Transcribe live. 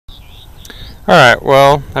Alright,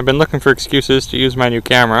 well, I've been looking for excuses to use my new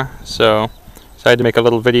camera, so decided to make a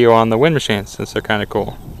little video on the wind machines since they're kind of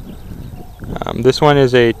cool. This one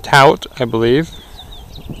is a tout, I believe,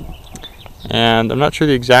 and I'm not sure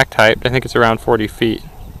the exact height, but I think it's around 40 feet.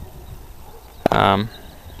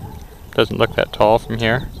 Doesn't look that tall from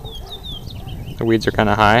here. The weeds are kind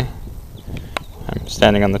of high. I'm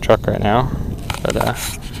standing on the truck right now, but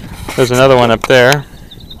there's another one up there,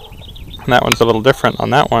 and that one's a little different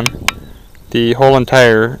on that one. The whole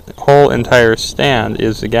entire stand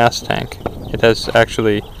is the gas tank. It has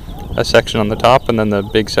actually a section on the top and then the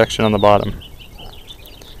big section on the bottom.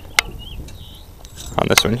 On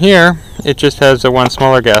this one here, it just has one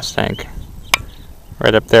smaller gas tank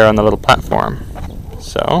right up there on the little platform.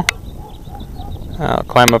 So I'll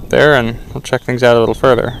climb up there and we'll check things out a little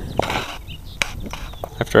further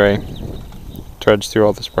after I trudge through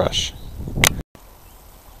all this brush.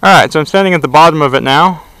 Alright, so I'm standing at the bottom of it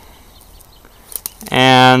now,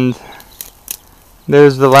 and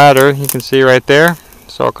there's the ladder you can see right there.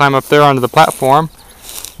 So I'll climb up there onto the platform.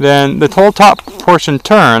 Then the whole top portion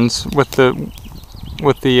turns with the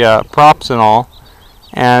props and all,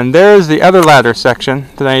 and there's the other ladder section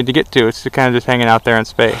that I need to get to. It's kind of just hanging out there in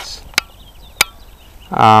space.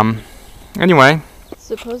 Anyway, it's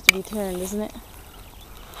supposed to be turned, isn't it?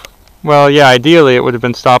 Well, yeah, ideally it would have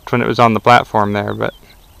been stopped when it was on the platform there, but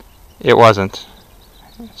it wasn't.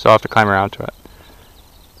 So I'll have to climb around to it.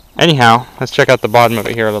 Anyhow, let's check out the bottom of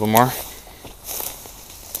it here a little more.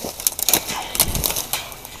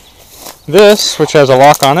 This, which has a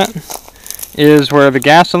lock on it, is where the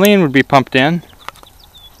gasoline would be pumped in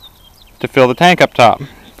to fill the tank up top.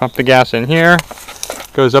 Pump the gas in here,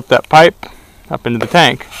 goes up that pipe, up into the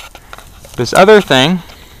tank. This other thing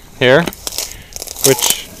here,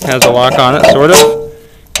 which has a lock on it, sort of,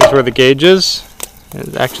 is where the gauge is.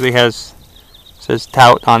 It actually says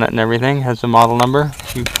tout on it and everything, has the model number.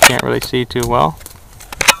 You can't really see too well.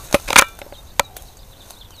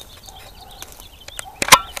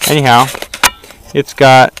 Anyhow, it's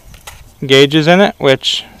got gauges in it,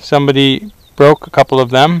 which somebody broke a couple of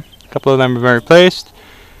them. A couple of them have been replaced.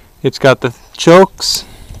 It's got the chokes,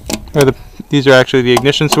 these are actually the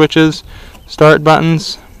ignition switches, start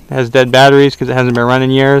buttons. It has dead batteries because it hasn't been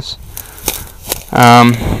running years.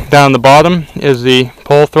 Down the bottom is the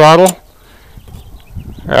pull throttle,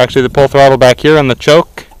 or actually the pull throttle back here on the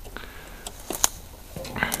choke.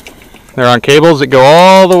 They're on cables that go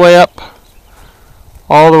all the way up,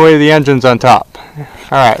 all the way to the engines on top.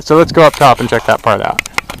 Alright, so let's go up top and check that part out.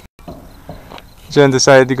 Jen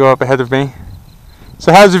decided to go up ahead of me.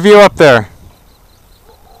 So how's the view up there?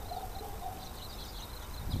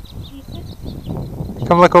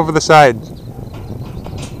 Come look over the side.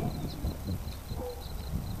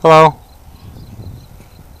 Hello?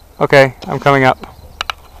 Okay, I'm coming up.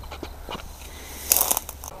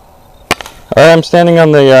 Alright, I'm standing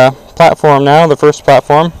on the platform now, the first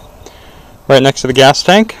platform, right next to the gas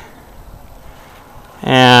tank.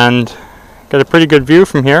 And got a pretty good view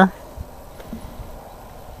from here.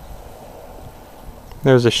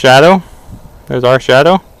 There's a shadow. There's our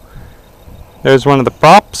shadow. There's one of the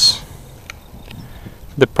props.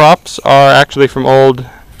 The props are actually from old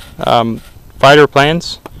fighter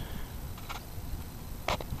planes.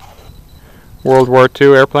 World War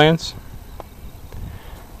II airplanes.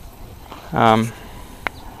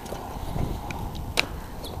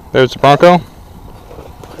 There's the Bronco.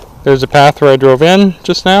 There's the path where I drove in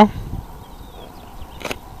just now.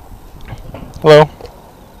 Hello.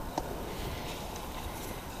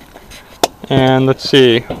 And let's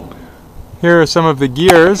see. Here are some of the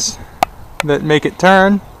gears that make it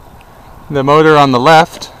turn. The motor on the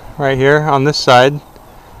left, right here on this side,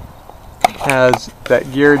 has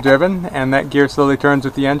that gear driven, and that gear slowly turns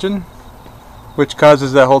with the engine, which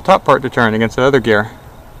causes that whole top part to turn against the other gear.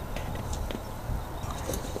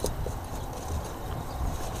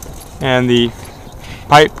 And the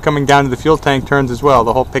pipe coming down to the fuel tank turns as well.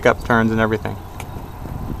 The whole pickup turns and everything.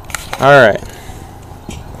 Alright.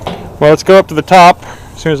 Well, let's go up to the top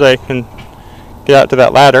as soon as I can get out to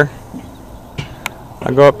that ladder.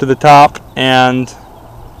 I'll go up to the top and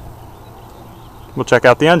we'll check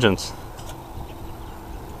out the engines.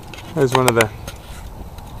 There's one of the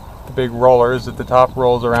big rollers that the top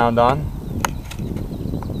rolls around on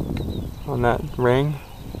that ring.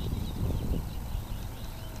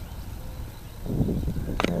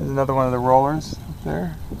 There's another one of the rollers up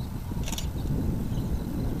there.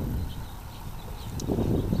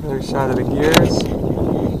 Another shot of the gears.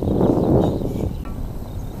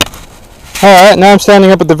 Alright, now I'm standing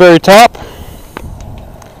up at the very top.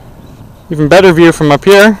 Even better view from up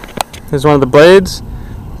here. There's one of the blades,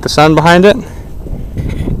 the sun behind it.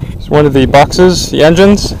 There's one of the boxes, the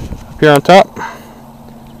engines, up here on top.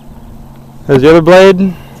 There's the other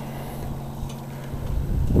blade.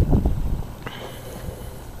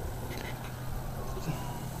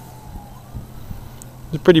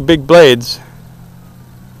 They're pretty big blades.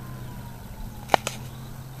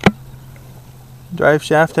 Drive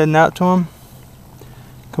shaft heading out to them.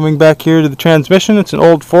 Coming back here to the transmission, it's an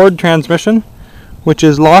old Ford transmission, which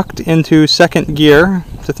is locked into second gear.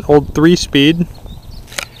 It's an old 3-speed.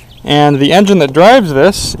 And the engine that drives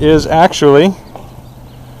this is actually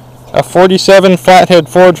a 47 flathead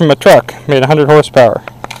Ford from a truck, made 100 horsepower.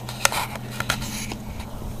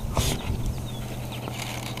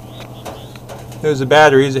 There's the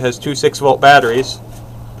batteries. It has two 6-volt batteries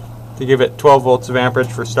to give it 12 volts of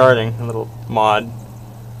amperage for starting, a little mod.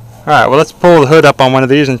 Alright, well, let's pull the hood up on one of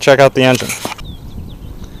these and check out the engine.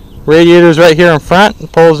 Radiator's right here in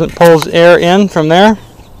front, pulls air in from there.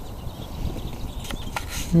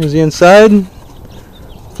 Here's the inside.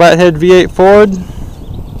 Flathead V8 Ford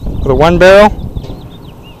with a 1-barrel.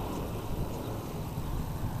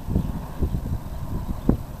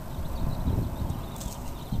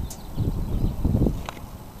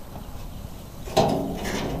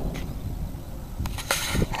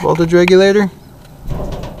 Voltage regulator.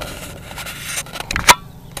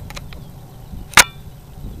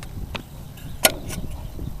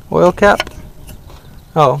 Oil cap.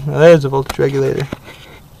 Oh, now there's a voltage regulator.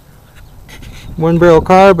 1-barrel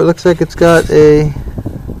car, but looks like it's got a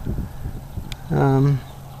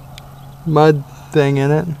mud thing in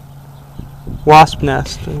it. Wasp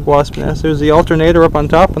nest. There's the alternator up on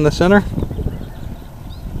top in the center.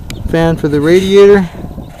 Fan for the radiator.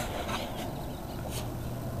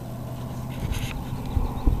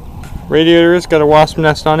 Radiator's got a wasp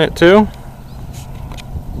nest on it too.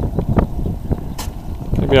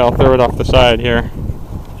 Maybe I'll throw it off the side here.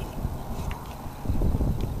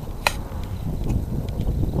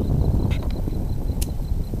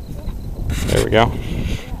 There we go.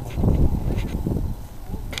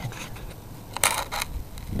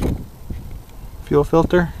 Fuel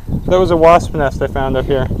filter. That was a wasp nest I found up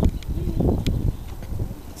here.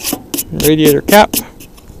 Radiator cap.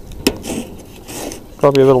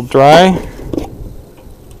 Probably a little dry.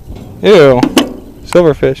 Ew.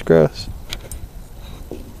 Silverfish, gross.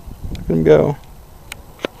 Look at him go.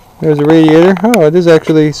 There's a radiator. Oh, it is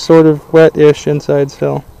actually sort of wet-ish inside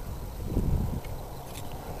still.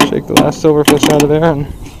 Shake the last silverfish out of there and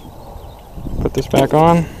put this back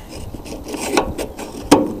on.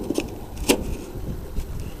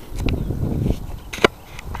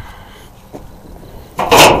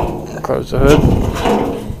 Close the hood.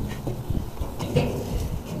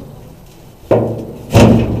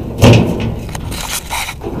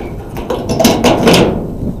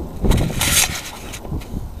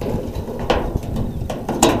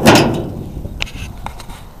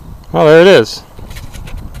 Oh, there it is.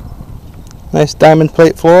 Nice diamond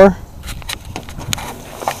plate floor.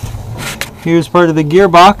 Here's part of the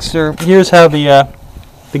gearbox, or here's how here's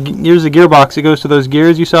the gearbox. It goes to those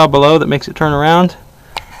gears you saw below that makes it turn around,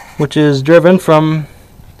 which is driven from,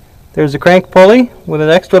 there's a crank pulley with an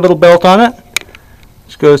extra little belt on it,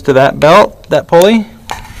 which goes to that belt, that pulley,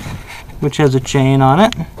 which has a chain on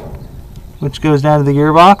it, which goes down to the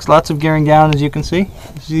gearbox. Lots of gearing down, as you can see.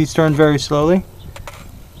 These turn very slowly.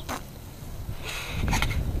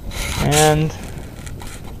 And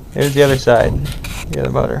there's the other side, the other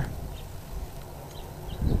motor.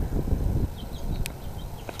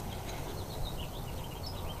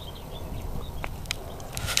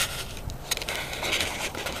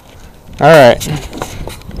 Alright.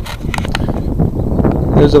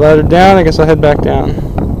 There's a ladder down. I guess I'll head back down.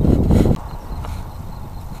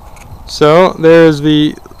 So there's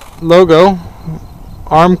the logo,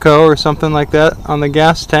 Armco or something like that, on the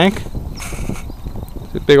gas tank.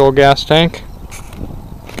 It's a big old gas tank.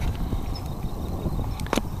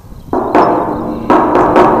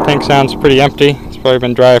 Tank sounds pretty empty. It's probably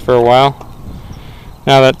been dry for a while.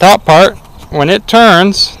 Now that top part, when it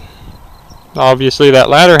turns, obviously that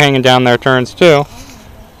ladder hanging down there turns too.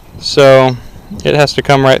 So it has to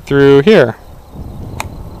come right through here.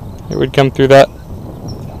 It would come through that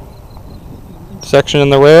section in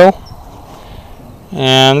the rail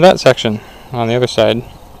and that section on the other side.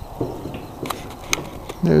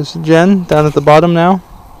 There's Jen down at the bottom now.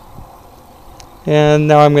 And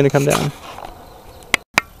now I'm going to come down.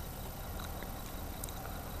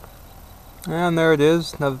 And there it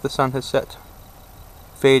is, now that the sun has set.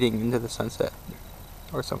 Fading into the sunset.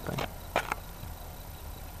 Or something.